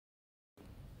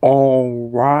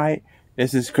Alright,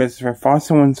 this is Christopher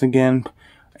Foster once again,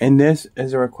 and this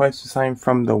is a request assigned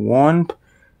from the one.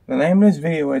 The name of this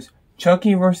video is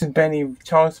Chucky vs. Benny,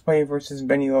 Child's Play vs.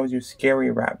 Benny Loves You Scary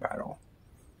Rap Battle.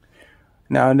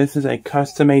 Now, this is a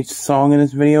custom-made song in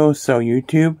this video, so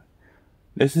YouTube,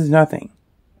 this is nothing.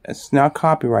 It's not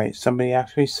copyright. Somebody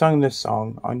actually sung this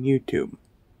song on YouTube.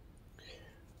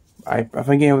 If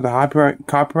I get with a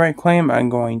copyright claim, I'm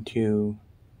going to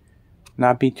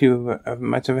not be too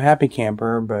much of a happy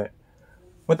camper, but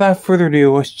without further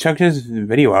ado, let's check this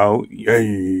video out.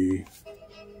 Yay!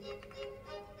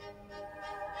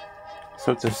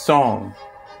 So it's a song.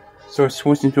 So it's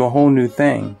switched into a whole new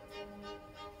thing.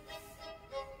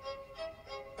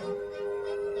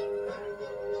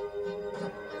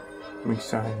 I'm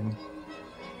excited.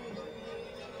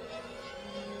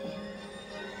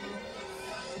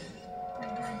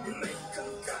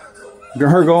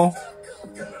 Gurgle.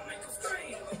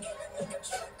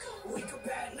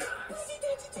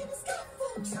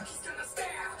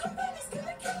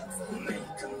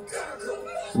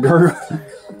 Gurgle.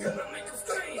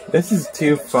 This is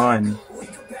too fun.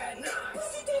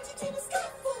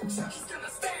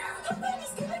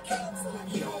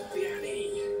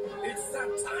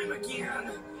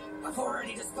 I've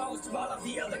already disposed of all of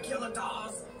the other killer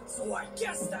dolls, so I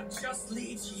guess that just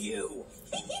leaves you.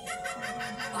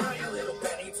 Hi, little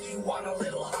Benny, do you want a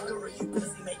little hug, or are you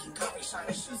busy making coffee,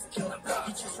 shining shoes, and killing bugs?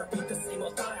 You just repeat the same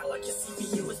old dialogue, your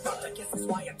CPU is bugged. I guess that's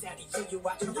why I'm daddy, you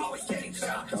out, you're always getting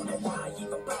shot. Don't know why I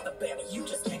even bother, Benny, you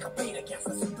just can't compete against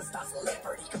a superstar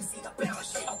celebrity. Come see the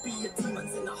balance sheet, I'll be your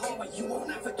demons in the hallway, you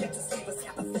won't ever get to see us.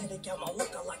 Apathetic, I'm a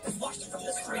looker like this washed from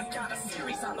the street. Got a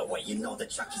series on the way, you know that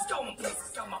Chucky's going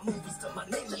places, got my movies to my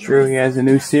name. True, he has a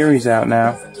new series out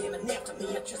now.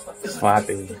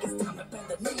 Slappy.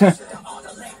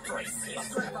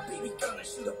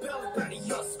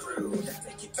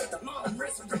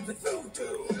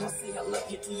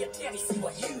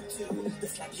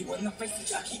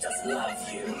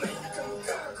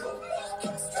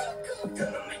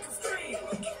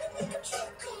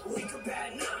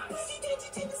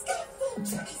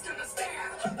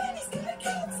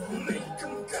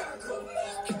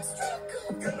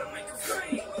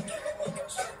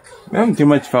 I'm having too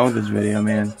much fun with this video,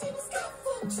 man.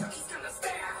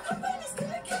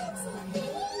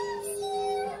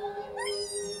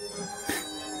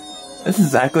 This is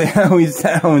exactly how he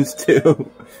sounds, too.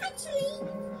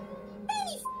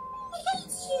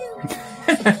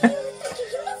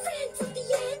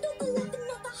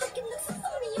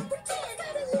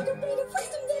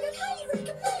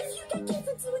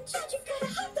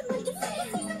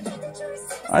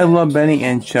 I love Benny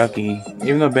and Chucky,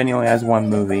 even though Benny only has one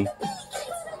movie.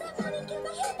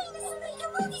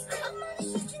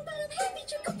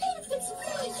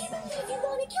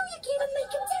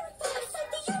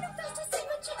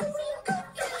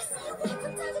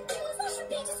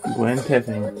 Gwen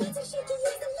Tiffany.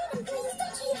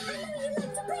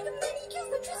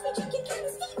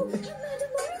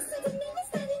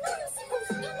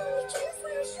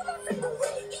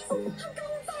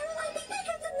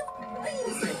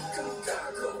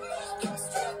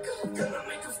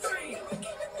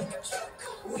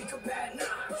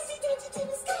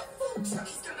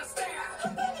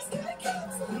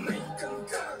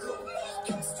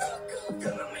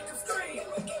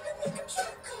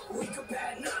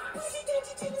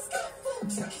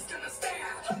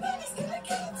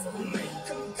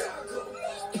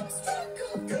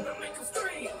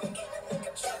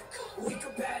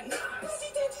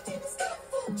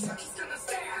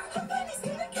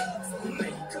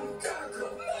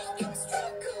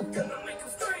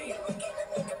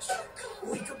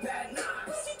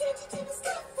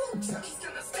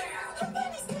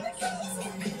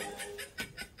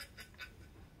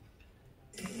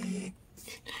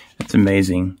 It's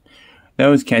amazing. That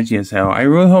was catchy as hell. I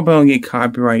really hope I don't get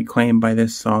copyright claimed by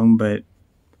this song, but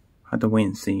I'll have to wait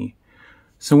and see.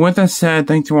 So with that said,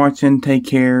 thanks for watching. Take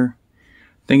care.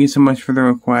 Thank you so much for the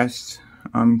request.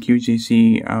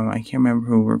 QJC, I can't remember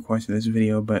who requested this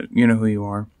video, but you know who you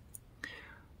are.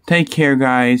 Take care,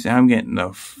 guys. I'm getting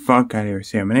the fuck out of here.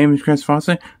 So my name is Chris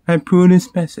Foster. I approve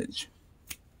this message.